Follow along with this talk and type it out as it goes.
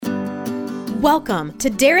Welcome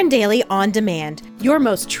to Darren Daily On Demand, your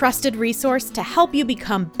most trusted resource to help you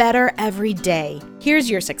become better every day. Here's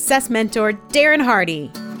your success mentor, Darren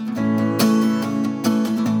Hardy.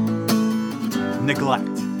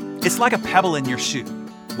 Neglect. It's like a pebble in your shoe.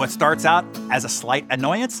 What starts out as a slight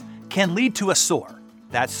annoyance can lead to a sore.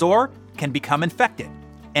 That sore can become infected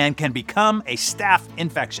and can become a staph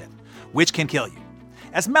infection, which can kill you.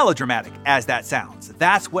 As melodramatic as that sounds,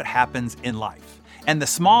 that's what happens in life. And the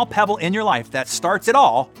small pebble in your life that starts it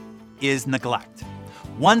all is neglect.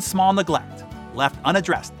 One small neglect left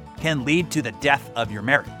unaddressed can lead to the death of your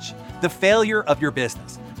marriage, the failure of your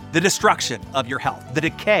business, the destruction of your health, the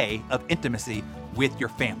decay of intimacy with your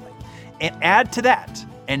family. And add to that,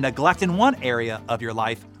 and neglect in one area of your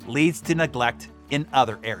life leads to neglect in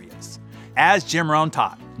other areas. As Jim Rohn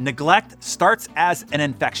taught, neglect starts as an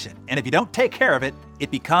infection, and if you don't take care of it,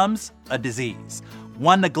 it becomes a disease.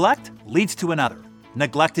 One neglect leads to another.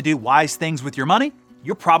 Neglect to do wise things with your money,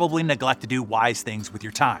 you'll probably neglect to do wise things with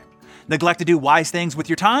your time. Neglect to do wise things with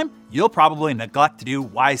your time, you'll probably neglect to do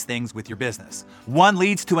wise things with your business. One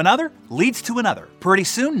leads to another, leads to another. Pretty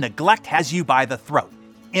soon, neglect has you by the throat,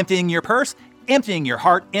 emptying your purse, emptying your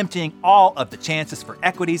heart, emptying all of the chances for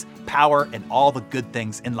equities, power, and all the good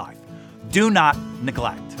things in life. Do not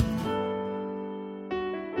neglect.